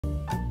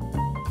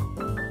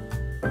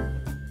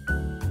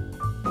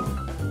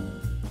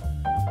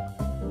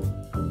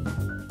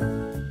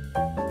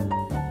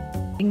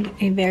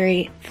A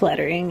very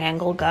flattering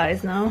angle,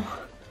 guys, now.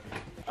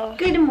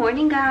 Good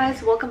morning,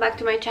 guys. Welcome back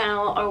to my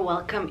channel, or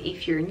welcome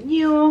if you're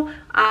new.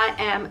 I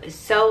am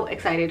so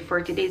excited for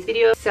today's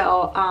video.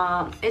 So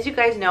as you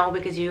guys know,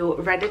 because you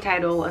read the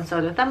title and saw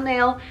the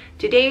thumbnail,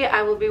 today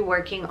I will be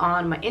working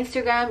on my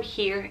Instagram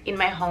here in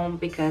my home,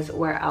 because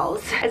where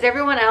else? As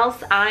everyone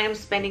else, I am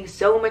spending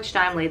so much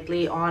time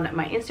lately on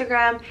my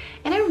Instagram,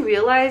 and I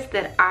realized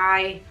that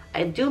I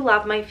do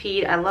love my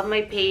feed, I love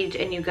my page,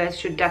 and you guys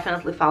should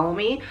definitely follow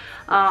me,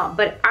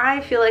 but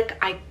I feel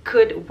like I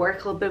could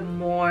work a little bit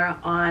more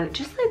on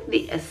just like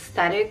the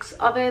aesthetics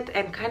of it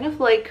and kind of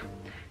like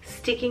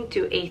sticking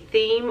to a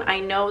theme.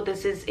 I know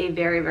this is a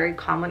very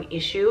common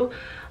issue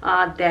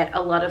that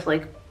a lot of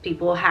like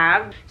people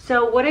have.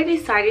 So what I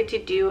decided to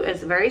do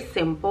is very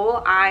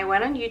simple. I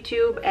went on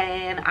YouTube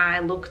and I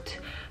looked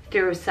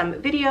through some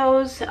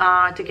videos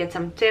to get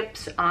some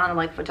tips on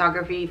like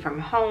photography from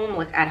home,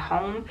 like at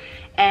home,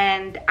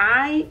 and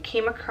I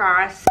came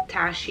across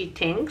Tashie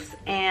Tinks,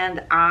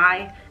 and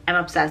I am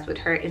obsessed with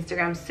her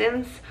Instagram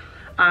since.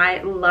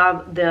 I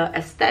love the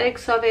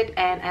aesthetics of it,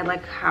 and I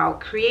like how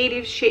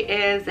creative she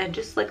is and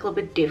just like a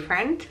little bit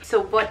different.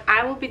 So what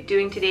I will be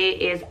doing today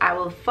is I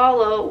will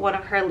follow one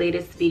of her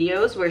latest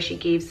videos where she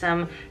gave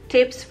some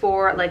tips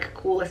for like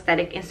cool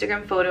aesthetic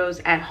Instagram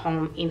photos at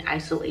home in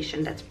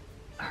isolation. That's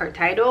her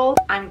title.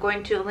 I'm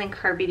going to link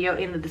her video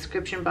in the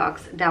description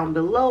box down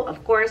below,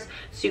 of course,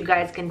 so you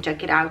guys can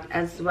check it out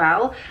as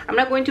well. I'm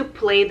not going to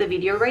play the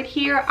video right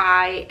here.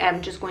 I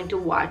am just going to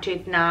watch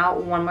it now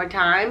one more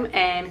time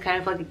and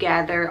kind of like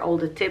gather all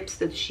the tips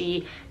that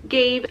she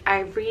gave.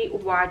 I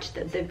re-watched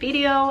the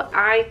video.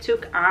 I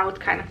took out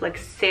kind of like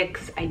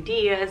 6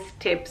 ideas,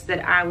 tips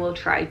that I will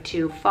try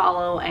to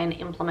follow and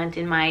implement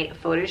in my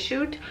photo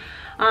shoot.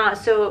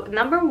 So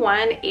number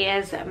 1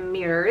 is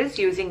mirrors,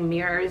 using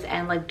mirrors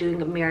and like doing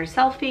mirror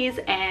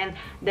selfies. And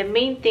the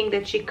main thing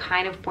that she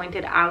kind of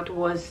pointed out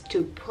was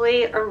to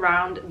play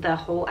around the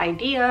whole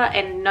idea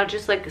and not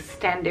just like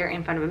stand there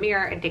in front of a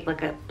mirror and take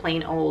like a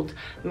plain old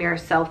mirror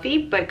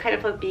selfie, but kind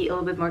of like be a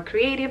little bit more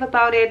creative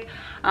about it.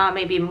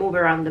 Maybe move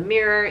around the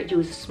mirror,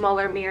 use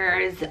smaller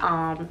mirrors,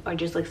 or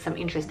just like some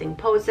interesting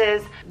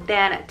poses.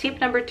 Then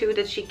tip number 2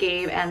 that she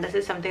gave, and this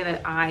is something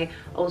that I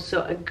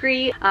also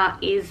agree,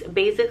 is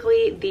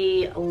basically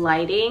the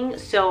lighting.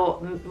 So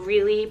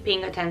really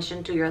paying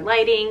attention to your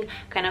lighting,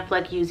 kind of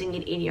like using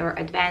it in your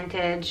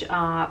advantage,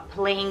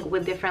 playing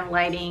with different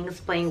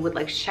lightings, playing with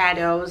like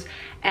shadows,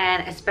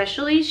 and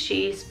especially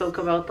she spoke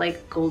about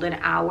like golden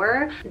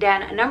hour.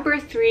 Then number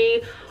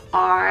 3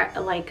 are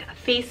like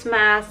face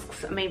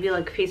masks, maybe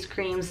like face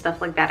creams,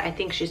 stuff like that. I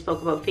think she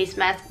spoke about face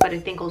masks, but I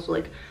think also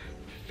like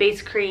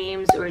face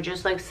creams or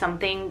just like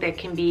something that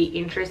can be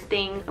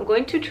interesting. I'm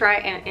going to try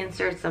and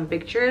insert some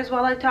pictures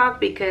while I talk,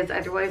 because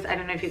otherwise I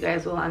don't know if you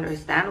guys will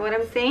understand what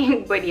I'm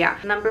saying. But yeah,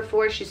 number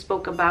 4, she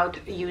spoke about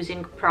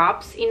using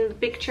props in the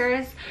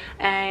pictures,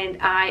 and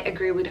I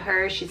agree with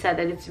her. She said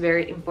that it's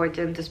very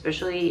important,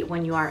 especially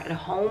when you are at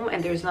home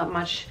and there's not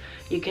much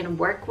you can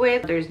work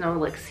with. There's no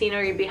like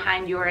scenery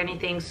behind you or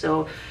anything,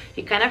 so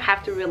you kind of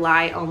have to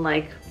rely on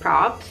like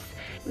props.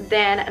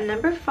 Then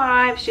number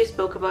 5, she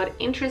spoke about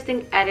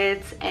interesting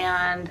edits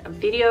and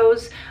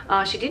videos.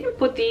 She didn't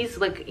put these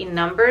like in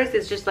numbers,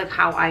 it's just like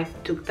how I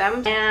took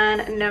them.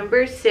 And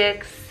number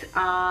 6,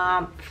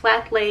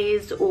 flat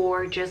lays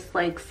or just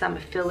like some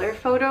filler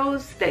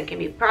photos that can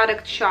be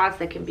product shots,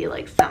 that can be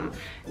like some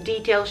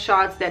detail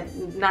shots that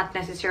not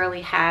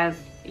necessarily have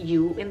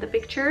you in the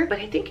picture. But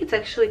I think it's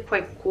actually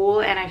quite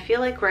cool, and I feel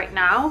like right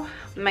now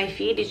my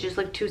feed is just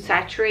like too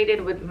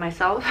saturated with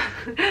myself.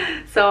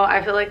 So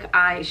I feel like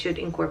I should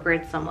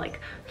incorporate some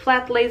like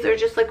flat lays or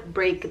just like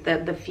break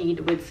the feed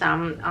with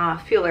some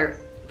filler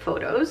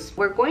photos.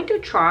 We're going to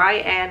try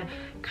and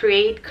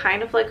create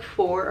kind of like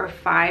 4 or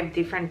 5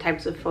 different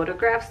types of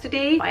photographs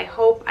today. I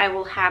hope I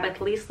will have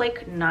at least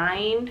like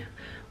 9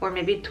 or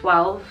maybe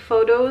 12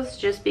 photos,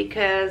 just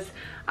because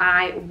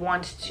I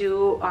want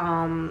to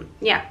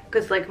yeah,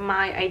 because like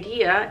my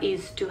idea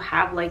is to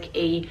have like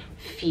a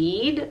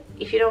feed,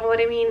 if you know what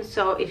I mean.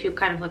 So if you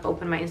kind of like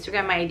open my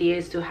Instagram, my idea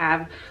is to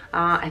have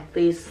at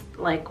least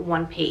like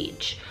 1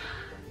 page.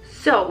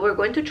 So we're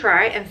going to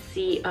try and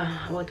see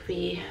what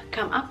we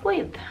come up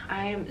with.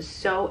 I am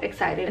so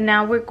excited.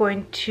 Now we're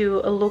going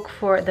to look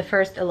for the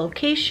first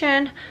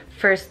location,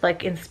 first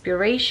like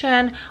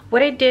inspiration.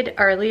 What I did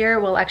earlier,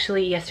 well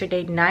actually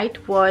yesterday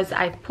night, was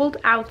I pulled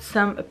out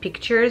some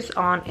pictures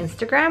on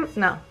Instagram,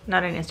 no,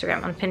 not on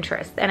Instagram, on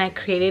Pinterest, and I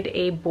created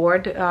a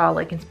board,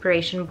 like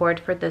inspiration board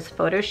for this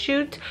photo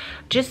shoot,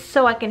 just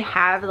so I can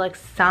have like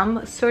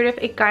some sort of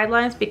a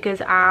guidelines, because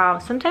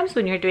sometimes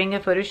when you're doing a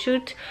photo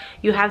shoot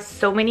you have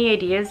so many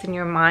ideas in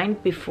your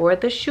mind before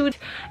the shoot,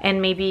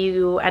 and maybe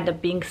you end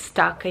up being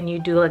stuck and you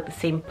do like the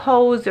same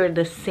pose or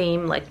the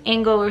same like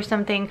angle or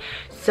something.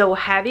 So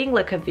having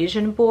like a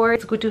vision board,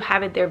 it's good to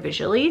have it there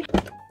visually.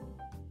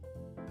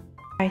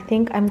 I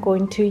think I'm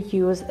going to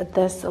use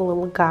this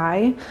little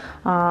guy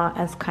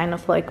as kind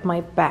of like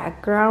my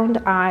background.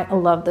 I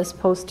love this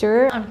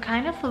poster. I'm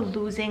kind of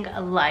losing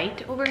a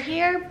light over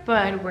here,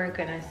 but we're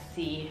gonna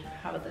see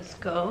how this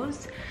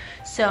goes.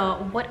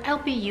 So what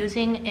I'll be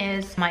using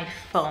is my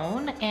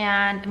phone,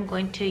 and I'm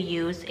going to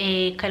use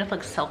a kind of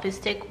like selfie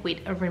stick with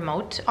a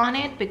remote on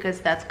it, because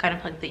that's kind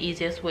of like the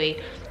easiest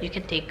way you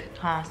can take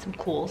some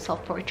cool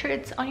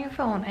self-portraits on your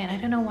phone. And I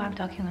don't know why I'm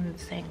talking on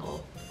this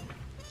angle.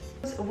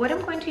 What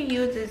I'm going to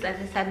use is, as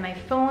I said, my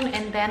phone,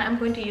 and then I'm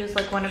going to use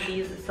like one of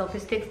these selfie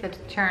sticks that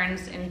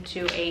turns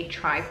into a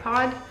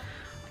tripod.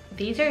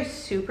 These are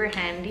super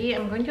handy.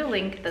 I'm going to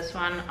link this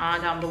one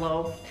down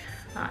below.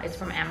 It's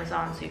from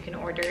Amazon, so you can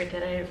order it.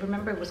 And I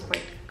remember it was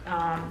quite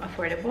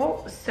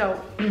affordable. So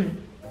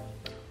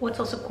what's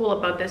also cool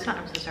about this one,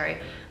 I'm so sorry,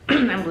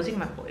 I'm losing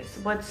my voice.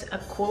 What's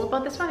cool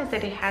about this one is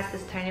that it has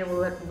this tiny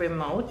little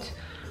remote,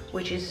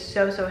 which is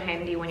so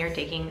handy when you're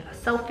taking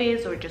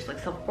selfies or just like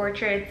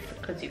self-portraits,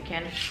 because you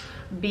can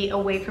be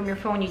away from your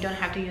phone. You don't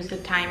have to use the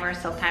timer,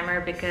 self-timer,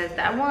 because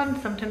that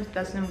one sometimes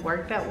doesn't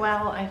work that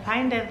well. I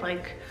find that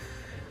like,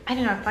 I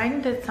don't know, I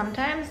find that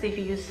sometimes if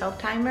you use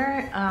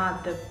self-timer,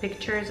 the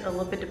pictures are a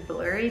little bit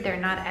blurry.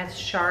 They're not as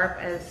sharp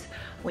as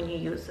when you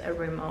use a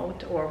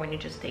remote or when you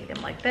just take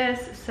them like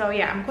this. So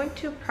yeah, I'm going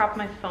to prop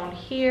my phone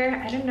here.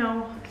 I don't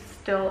know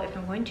still if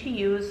I'm going to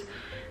use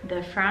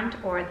the front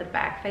or the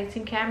back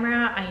facing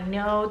camera. I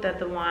know that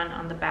the one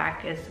on the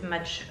back is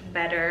much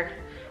better.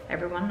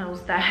 Everyone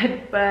knows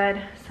that, but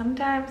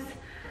sometimes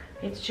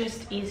it's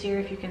just easier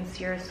if you can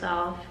see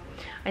yourself.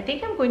 I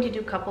think I'm going to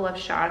do a couple of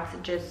shots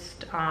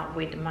just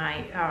with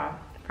my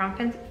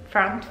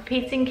front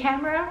facing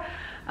camera,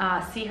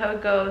 see how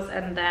it goes,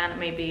 and then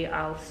maybe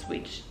I'll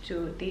switch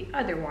to the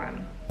other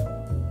one.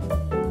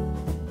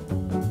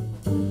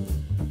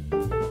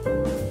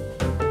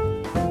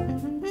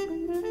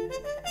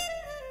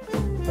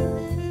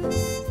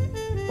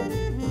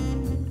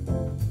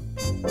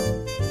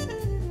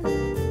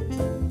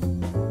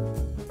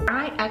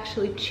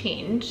 Actually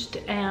changed,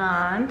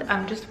 and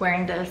I'm just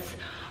wearing this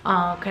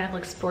kind of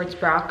like sports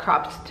bra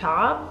cropped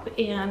top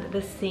and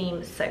the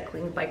same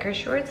cycling biker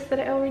shorts that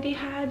I already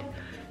had.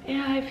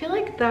 And I feel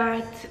like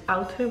that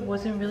outfit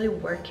wasn't really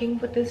working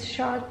with this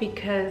shot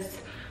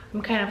because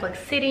I'm kind of like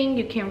sitting.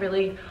 You can't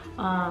really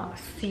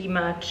see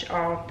much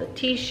of the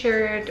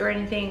t-shirt or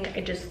anything.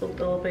 It just looked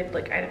a little bit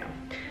like, I don't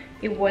know,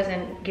 it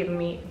wasn't giving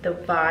me the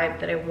vibe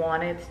that I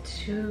wanted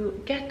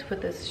to get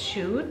with this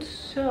shoot.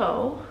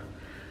 So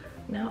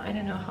now I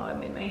don't know how I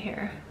made my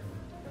hair.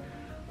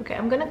 Okay,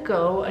 I'm gonna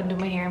go and do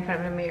my hair in front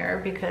of the mirror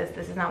because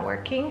this is not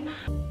working.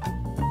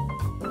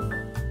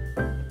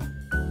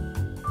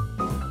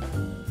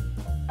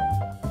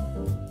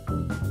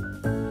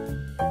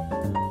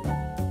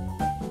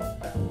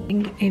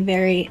 A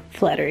very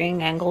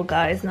flattering angle,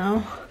 guys,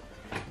 now.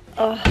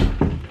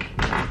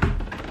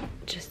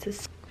 Just to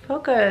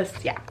focus,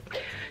 yeah.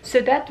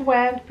 So that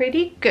went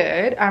pretty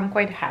good. I'm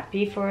quite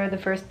happy for the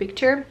first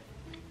picture.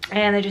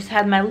 And I just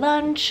had my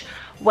lunch,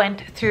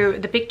 went through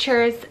the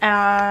pictures,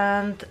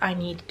 and I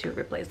need to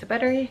replace the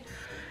battery.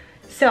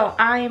 So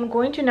I am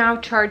going to now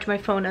charge my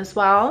phone as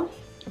well,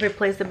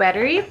 replace the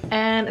battery,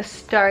 and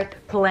start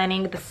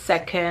planning the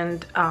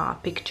second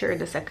picture,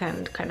 the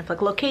second kind of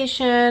like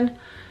location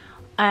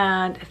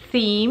and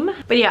theme.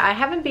 But yeah, I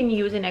haven't been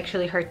using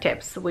actually her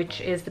tips,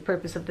 which is the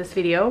purpose of this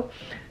video.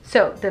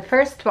 So the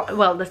first one,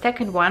 well, the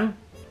second one,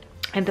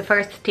 and the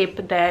first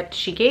tip that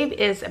she gave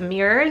is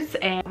mirrors,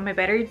 and my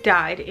battery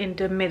died in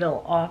the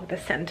middle of the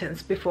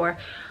sentence before.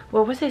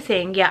 What was I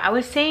saying? Yeah, I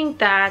was saying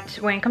that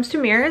when it comes to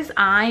mirrors,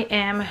 I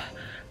am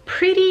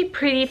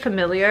pretty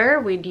familiar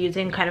with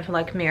using kind of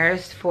like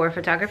mirrors for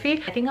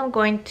photography. I think I'm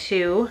going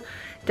to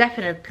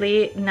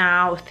definitely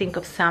now think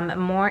of some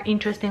more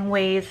interesting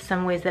ways,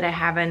 some ways that I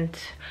haven't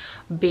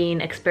been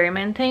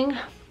experimenting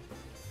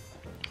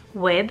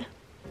with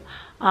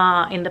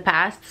in the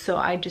past, so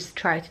I just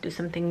try to do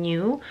something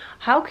new.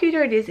 How cute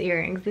are these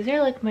earrings? These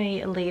are like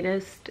my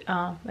latest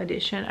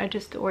addition. I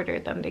just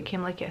ordered them. They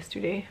came like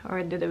yesterday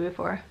or the day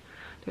before.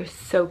 They're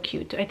so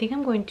cute. I think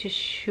I'm going to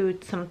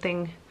shoot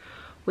something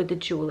with the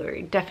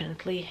jewelry,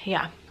 definitely.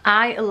 Yeah,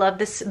 I love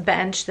this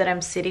bench that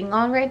I'm sitting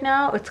on right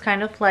now. It's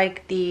kind of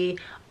like the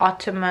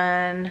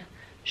Ottoman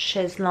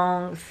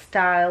chaise-longue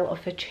style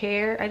of a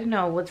chair. I don't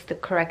know what's the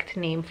correct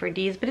name for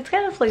these, but it's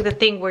kind of like the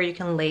thing where you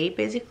can lay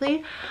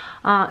basically.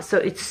 So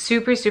it's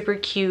super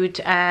cute,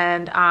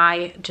 and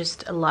I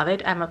just love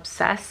it. I'm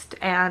obsessed,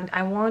 and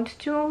I want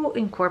to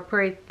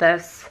incorporate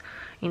this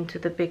into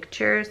the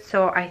picture.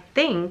 So I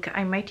think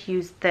I might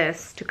use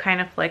this to kind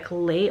of like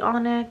lay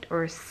on it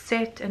or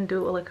sit and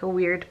do like a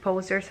weird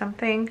pose or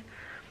something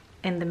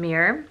in the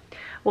mirror.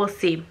 We'll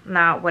see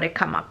now what I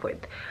come up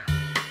with.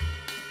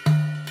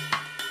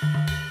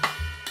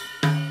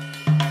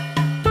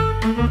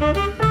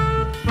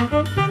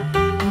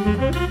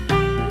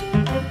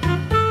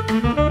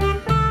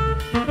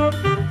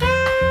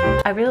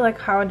 I I really like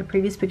how the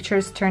previous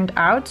pictures turned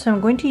out, so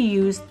I'm going to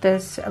use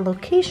this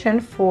location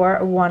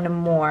for one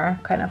more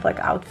kind of like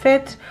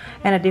outfit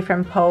and a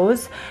different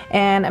pose.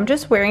 And I'm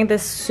just wearing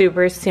this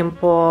super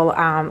simple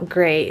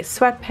gray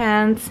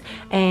sweatpants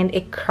and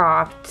a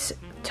cropped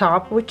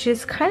top, which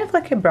is kind of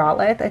like a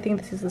bralette. I think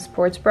this is a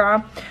sports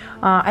bra.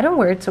 I don't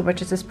wear it so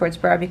much as a sports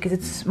bra because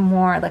it's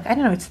more like, I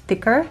don't know, it's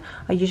thicker.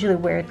 I usually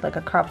wear it like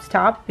a cropped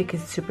top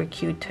because it's super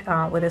cute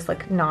with this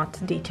like knot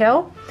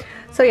detail.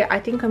 So yeah, I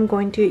think I'm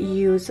going to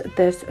use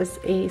this as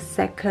a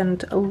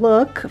second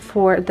look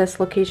for this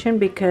location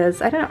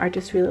because I don't know, I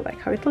just really like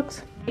how it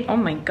looks. Oh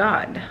my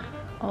god.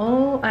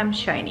 Oh, I'm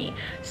shiny.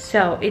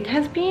 So it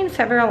has been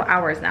several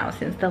hours now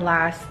since the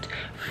last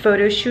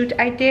photo shoot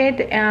I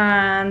did,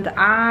 and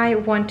I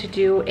want to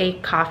do a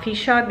coffee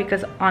shot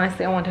because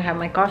honestly I want to have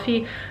my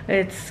coffee.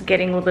 It's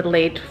getting a little bit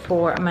late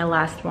for my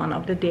last one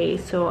of the day,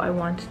 so I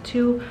want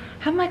to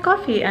have my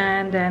coffee.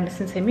 And then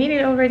since I made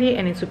it already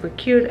and it's super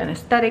cute and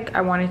aesthetic,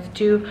 I wanted to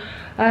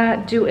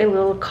do a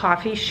little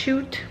coffee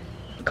shoot.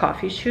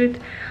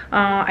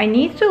 I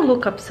need to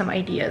look up some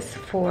ideas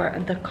for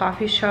the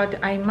coffee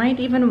shot. I might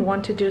even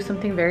want to do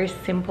something very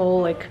simple,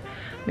 like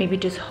maybe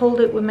just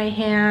hold it with my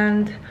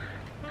hand,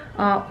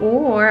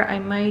 or I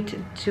might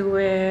do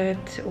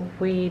it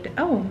with,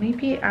 oh,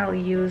 maybe I'll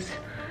use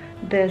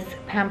this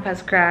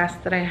pampas grass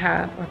that I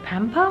have, or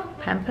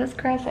pampas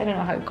grass, I don't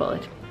know how you call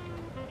it,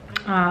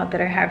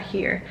 that I have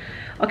here.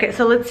 Okay,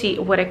 so let's see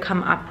what I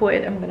come up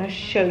with. I'm gonna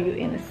show you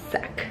in a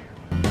sec.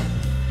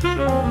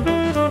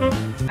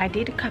 I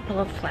did a couple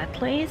of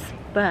flat lays,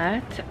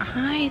 but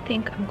I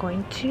think I'm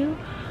going to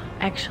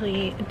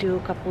actually do a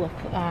couple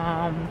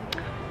of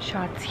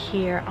shots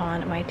here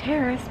on my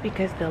terrace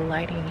because the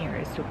lighting here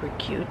is super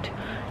cute.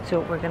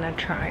 So we're gonna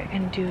try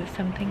and do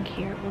something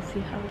here. We'll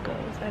see how it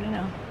goes. I don't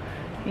know,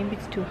 maybe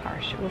it's too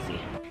harsh, we'll see.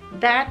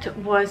 That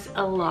was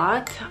a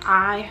lot.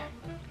 I'm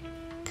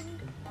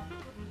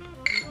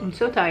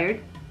so tired.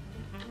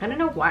 I don't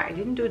know why I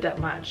didn't do that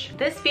much.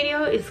 This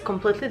video is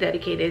completely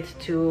dedicated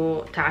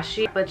to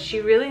Tashie, but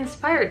she really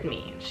inspired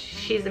me.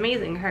 She's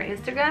amazing. Her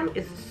Instagram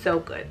is so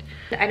good.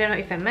 I don't know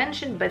if I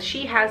mentioned, but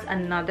she has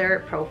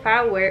another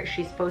profile where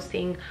she's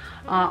posting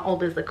all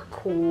these like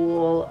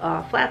cool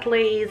flat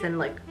lays and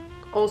like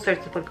all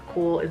sorts of like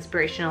cool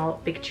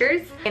inspirational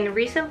pictures. And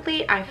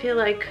recently, I feel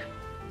like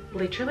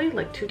literally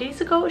like 2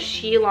 days ago,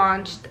 she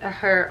launched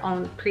her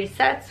own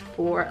presets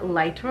for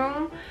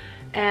Lightroom.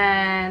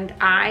 And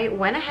I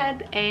went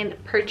ahead and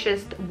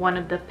purchased one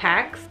of the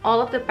packs.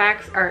 All of the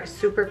packs are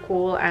super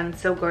cool and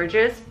so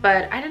gorgeous,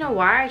 but I don't know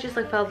why, I just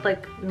like felt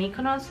like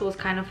Mykonos was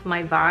kind of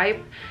my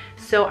vibe.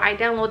 So I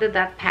downloaded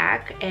that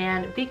pack,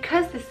 and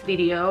because this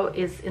video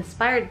is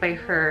inspired by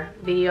her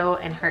video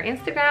and her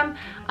Instagram,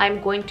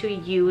 I'm going to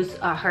use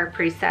her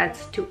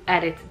presets to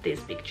edit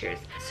these pictures.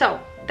 So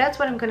that's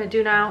what I'm gonna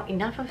do now.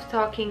 Enough of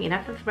talking,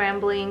 enough of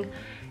rambling.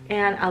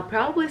 And I'll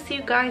probably see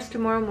you guys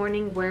tomorrow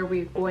morning where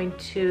we're going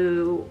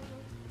to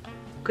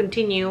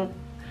continue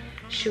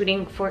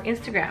shooting for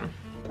Instagram.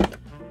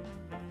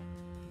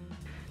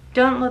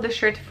 Don't let the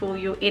shirt fool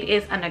you. It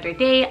is another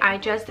day. I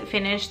just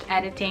finished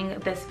editing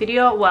this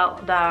video,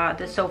 well,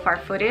 the so far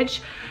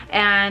footage,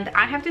 and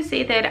I have to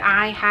say that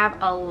I have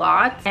a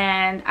lot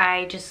and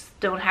I just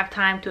don't have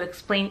time to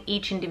explain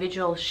each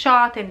individual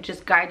shot and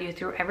just guide you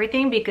through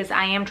everything because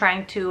I am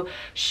trying to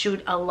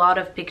shoot a lot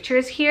of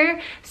pictures here,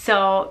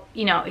 so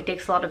you know it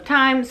takes a lot of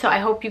time. So I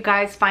hope you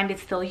guys find it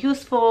still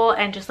useful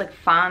and just like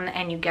fun,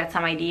 and you get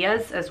some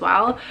ideas as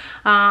well.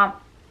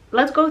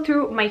 Let's go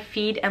through my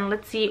feed and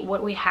let's see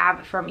what we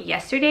have from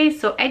yesterday.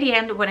 So at the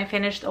end, when I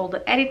finished all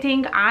the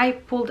editing, I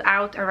pulled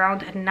out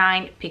around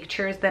 9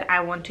 pictures that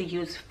I want to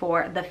use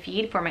for the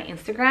feed for my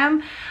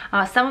Instagram.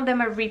 Some of them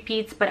are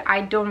repeats, but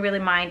I don't really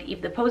mind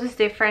if the pose is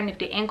different, if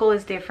the angle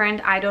is different.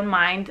 I don't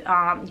mind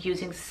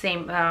using the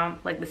same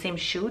like the same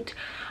shoot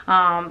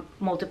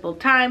multiple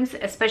times,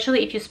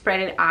 especially if you spread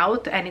it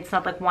out and it's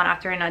not like one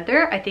after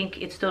another. I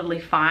think it's totally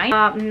fine.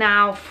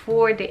 Now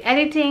for the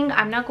editing,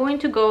 I'm not going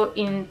to go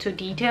into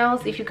details.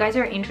 If you guys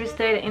are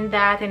interested in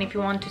that and if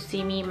you want to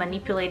see me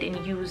manipulate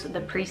and use the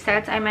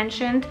presets I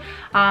mentioned,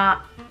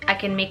 I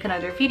can make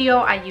another video.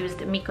 I used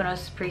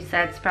Mykonos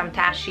presets from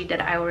Tashie that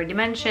I already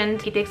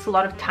mentioned. It takes a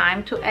lot of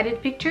time to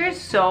edit pictures,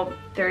 so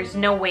there's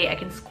no way I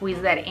can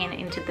squeeze that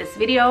into this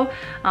video.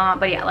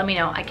 But yeah, let me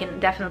know. I can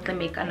definitely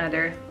make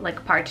another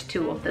like part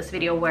 2 of this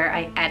video where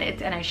I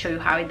edit and I show you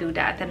how I do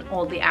that and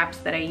all the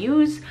apps that I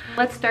use.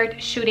 Let's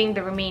start shooting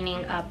the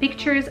remaining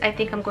pictures. I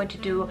think I'm going to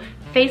do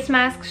face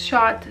mask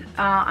shot.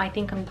 I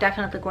think I'm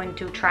definitely going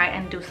to try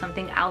and do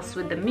something else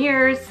with the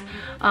mirrors,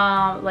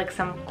 like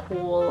some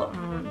cool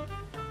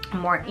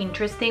more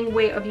interesting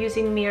way of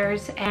using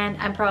mirrors, and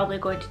I'm probably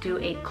going to do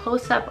a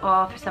close-up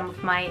of some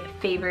of my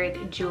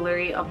favorite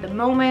jewelry of the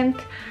moment.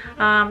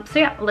 So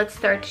yeah, let's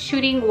start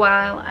shooting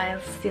while I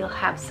still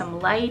have some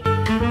light.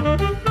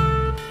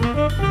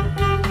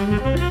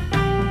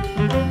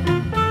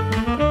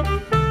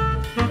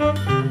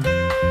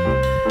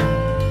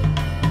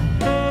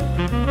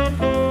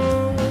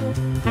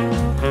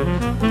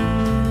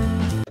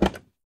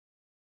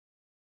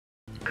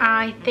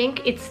 I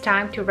think it's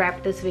time to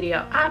wrap this video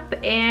up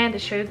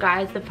and show you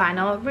guys the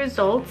final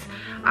results.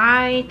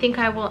 I think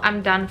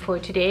I'm done for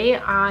today.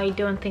 I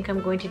don't think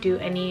I'm going to do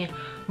any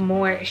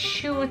more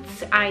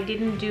shoots. I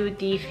didn't do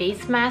the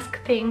face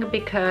mask thing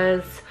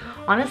because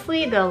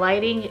honestly the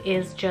lighting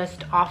is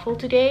just awful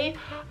today.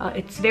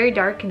 It's very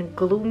dark and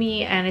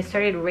gloomy, and it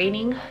started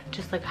raining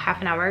just like half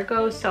an hour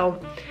ago,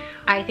 so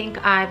I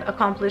think I've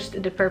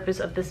accomplished the purpose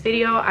of this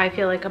video. I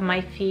feel like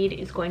my feed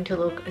is going to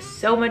look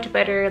so much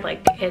better.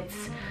 Like,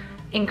 it's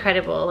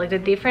incredible. Like, the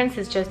difference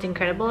is just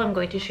incredible. I'm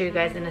going to show you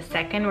guys in a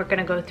second. We're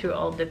gonna go through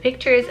all the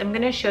pictures. I'm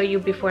gonna show you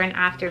before and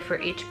after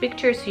for each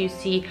picture, so you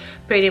see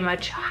pretty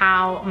much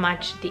how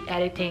much the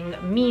editing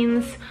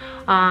means.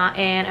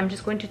 And I'm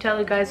just going to tell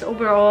you guys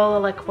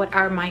overall like what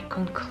are my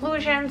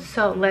conclusions.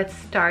 So let's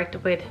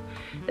start with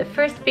the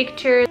first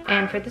picture.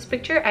 And for this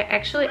picture I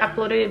actually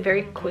uploaded it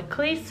very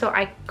quickly, so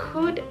I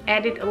could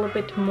edit a little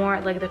bit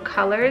more like the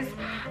colors.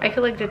 I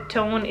feel like the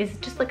tone is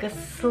just like a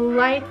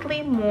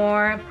slightly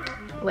more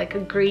like a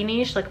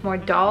greenish, like more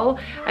dull.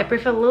 I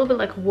prefer a little bit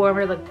like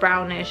warmer, like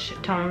brownish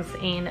tones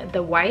in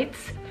the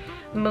whites.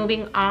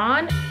 Moving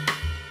on.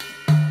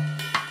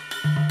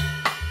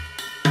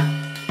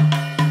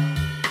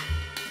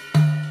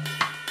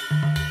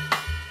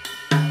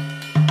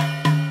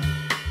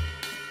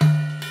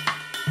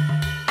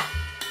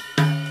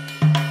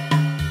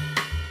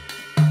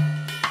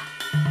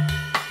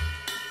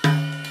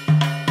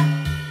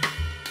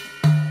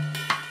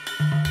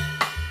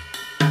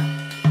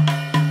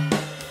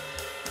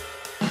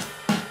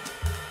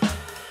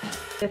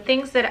 The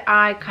things that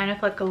I kind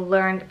of like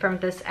learned from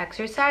this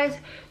exercise.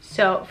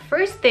 So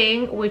first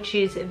thing, which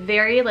is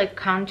very like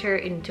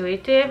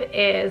counterintuitive,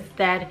 is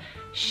that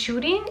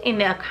shooting in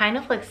a kind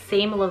of like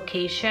same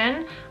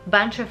location,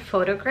 bunch of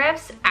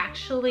photographs,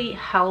 actually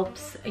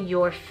helps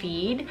your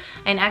feed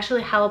and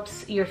actually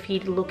helps your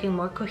feed looking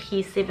more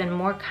cohesive and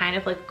more kind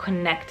of like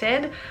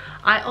connected.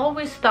 I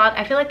always thought,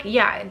 I feel like,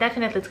 yeah,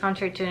 definitely it's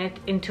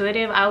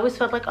counterintuitive. I always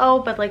felt like,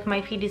 oh, but like my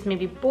feed is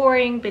maybe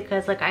boring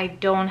because like I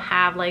don't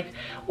have like,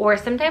 or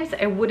sometimes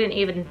I wouldn't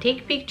even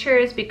take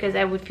pictures because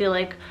I would feel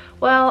like,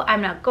 well,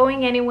 I'm not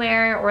going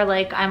anywhere, or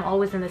like I'm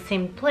always in the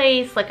same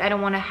place. Like I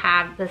don't want to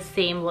have the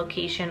same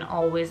location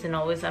always and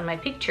always on my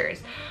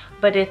pictures.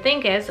 But the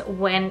thing is,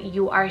 when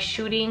you are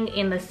shooting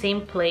in the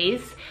same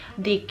place,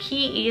 the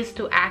key is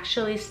to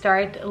actually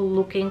start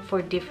looking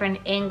for different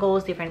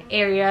angles, different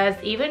areas,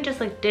 even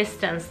just like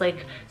distance.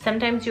 Like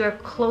sometimes you're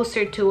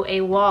closer to a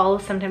wall,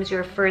 sometimes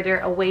you're further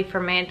away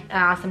from it,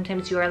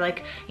 sometimes you are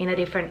like in a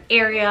different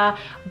area.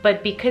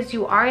 But because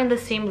you are in the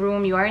same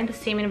room, you are in the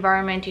same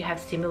environment, you have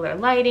similar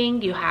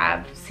lighting, you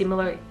have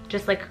similar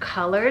just like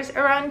colors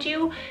around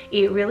you,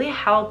 it really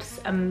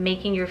helps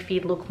making your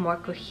feed look more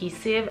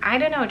cohesive. I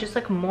don't know, just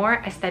like more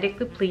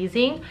aesthetically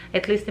pleasing,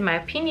 at least in my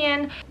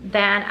opinion.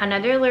 Then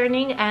another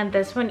learning, and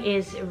this one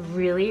is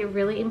really,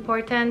 really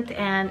important,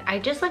 and I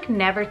just like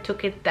never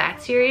took it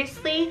that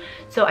seriously.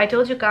 So I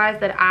told you guys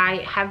that I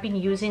have been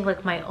using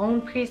like my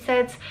own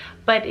presets,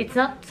 but it's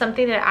not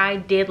something that I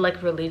did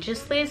like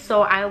religiously.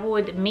 So I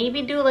would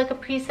maybe do like a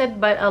preset,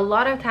 but a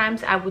lot of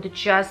times I would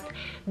just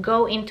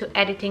go into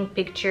editing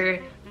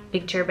picture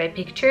by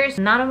pictures.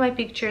 None of my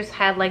pictures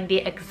had like the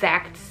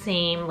exact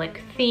same like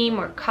theme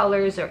or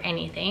colors or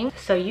anything.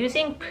 So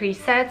using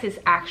presets is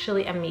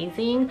actually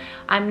amazing.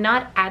 I'm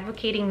not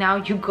advocating now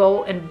you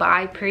go and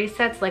buy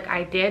presets like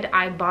I did.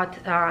 I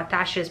bought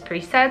Tashie's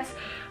presets,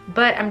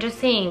 but I'm just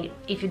saying,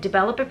 if you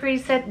develop a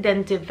preset,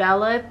 then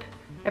develop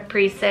a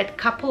preset,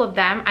 couple of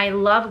them. I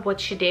love what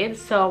she did.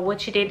 So what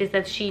she did is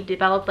that she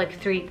developed like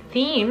 3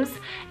 themes,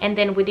 and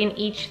then within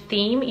each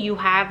theme you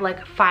have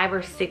like 5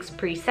 or 6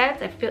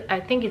 presets.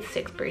 I think it's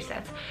 6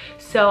 presets.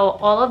 So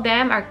all of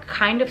them are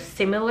kind of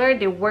similar.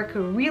 They work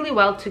really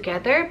well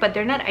together, but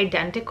they're not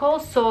identical.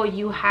 So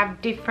you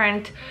have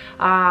different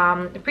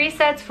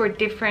presets for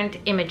different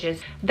images.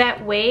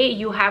 That way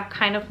you have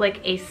kind of like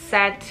a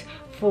set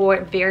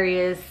for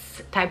various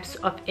types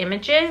of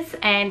images,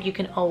 and you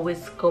can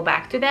always go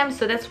back to them.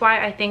 So that's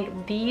why I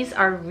think these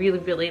are really,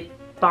 really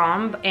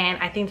bomb, and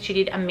I think she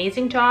did an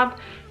amazing job,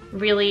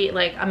 really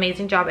like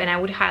amazing job, and I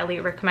would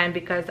highly recommend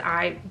because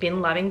I've been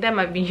loving them.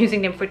 I've been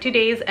using them for 2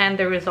 days and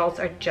the results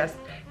are just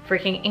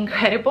freaking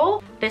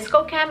incredible.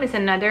 ViscoCam is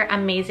another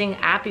amazing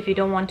app if you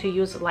don't want to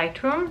use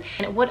Lightroom.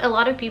 And what a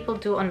lot of people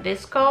do on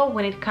Visco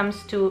when it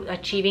comes to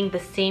achieving the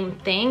same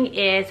thing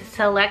is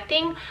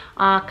selecting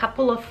a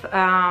couple of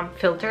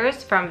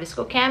filters from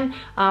ViscoCam,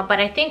 but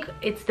I think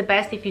it's the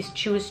best if you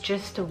choose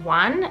just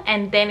one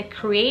and then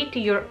create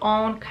your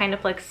own kind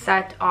of like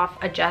set of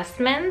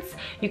adjustments.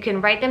 You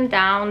can write them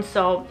down,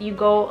 so you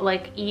go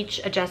like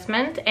each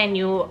adjustment and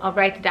you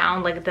write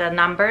down like the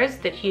numbers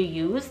that you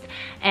used,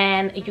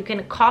 and you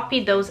can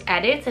copy those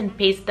edits and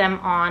paste them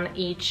on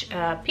each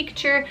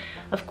picture.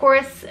 Of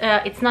course,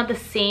 it's not the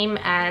same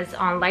as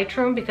on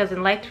Lightroom, because in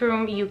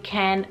Lightroom you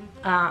can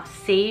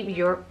save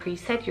your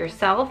preset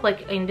yourself.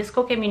 Like in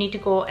ViscoCam, you need to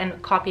go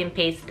and copy and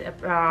paste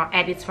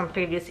edits from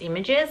previous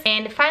images.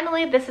 And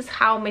finally, this is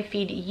how my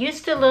feed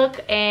used to look,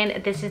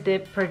 and this is the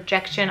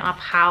projection of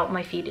how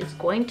my feed is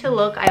going to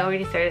look. I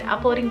already started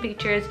uploading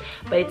pictures,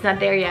 but it's not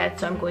there yet,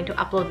 so I'm going to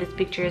upload these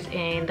pictures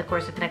in the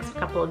course of the next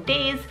couple of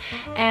days.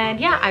 And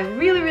yeah, I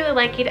really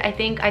like it. I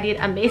think I did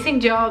an amazing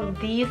job.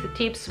 These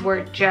tips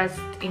were just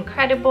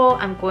incredible.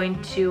 I'm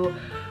going to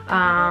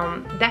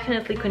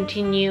definitely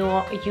continue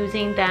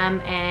using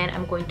them, and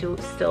I'm going to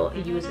still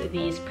use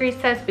these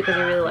presets because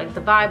I really like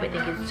the vibe. I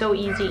think it's so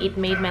easy. It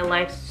made my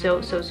life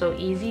so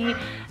easy,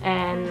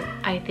 and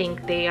I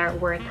think they are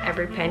worth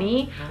every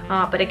penny.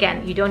 But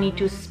again, you don't need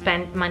to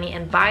spend money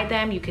and buy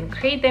them. You can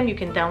create them, you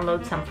can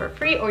download some for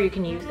free, or you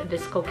can use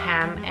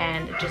ViscoCam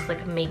and just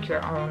like make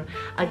your own,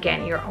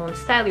 again, your own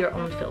style, your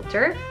own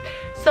filter.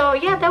 So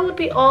yeah, that would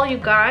be all, you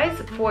guys,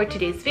 for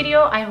today's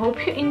video. I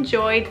hope you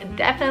enjoyed.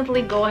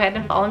 Definitely go ahead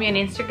and follow me on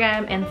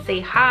Instagram and say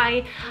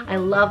hi. I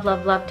love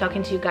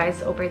talking to you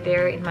guys over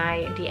there in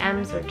my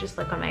DMs or just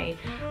like on my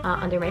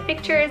under my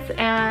pictures.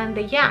 And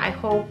yeah, I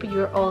hope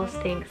you're all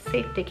staying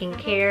safe, taking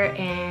care,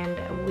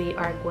 and we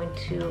are going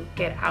to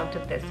get out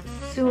of this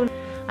soon.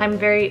 I'm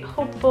very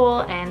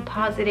hopeful and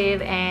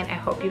positive, and I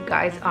hope you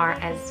guys are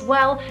as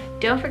well.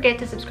 Don't forget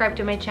to subscribe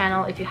to my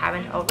channel if you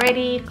haven't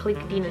already. Click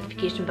the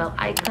notification bell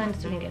icon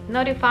so you can get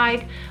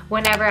notified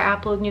whenever I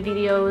upload new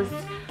videos.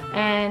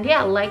 And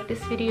yeah, like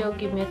this video,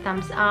 give me a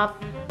thumbs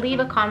up. Leave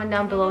a comment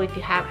down below if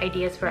you have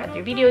ideas for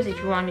other videos, if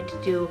you want me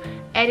to do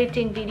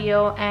editing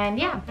video. And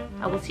yeah,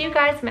 I will see you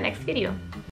guys in my next video.